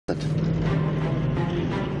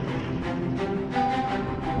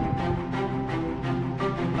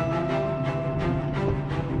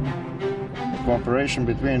cooperation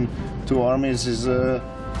between two armies is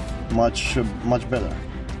much better.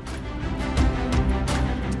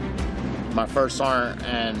 My first sergeant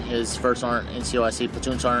and his first sergeant NCOIC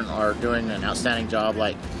platoon sergeant are doing an outstanding job,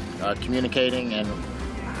 like communicating, and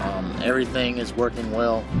everything is working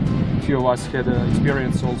well. Few of us had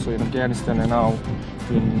experience also in Afghanistan and now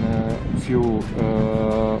in a few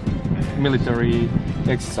military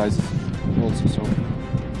exercises also, so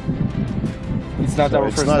it's not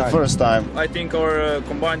our first time. I think our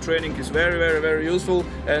combined training is very useful,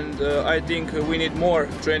 and I think we need more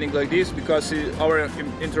training like this, because our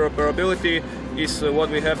interoperability is what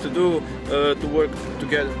we have to do to work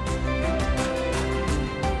together.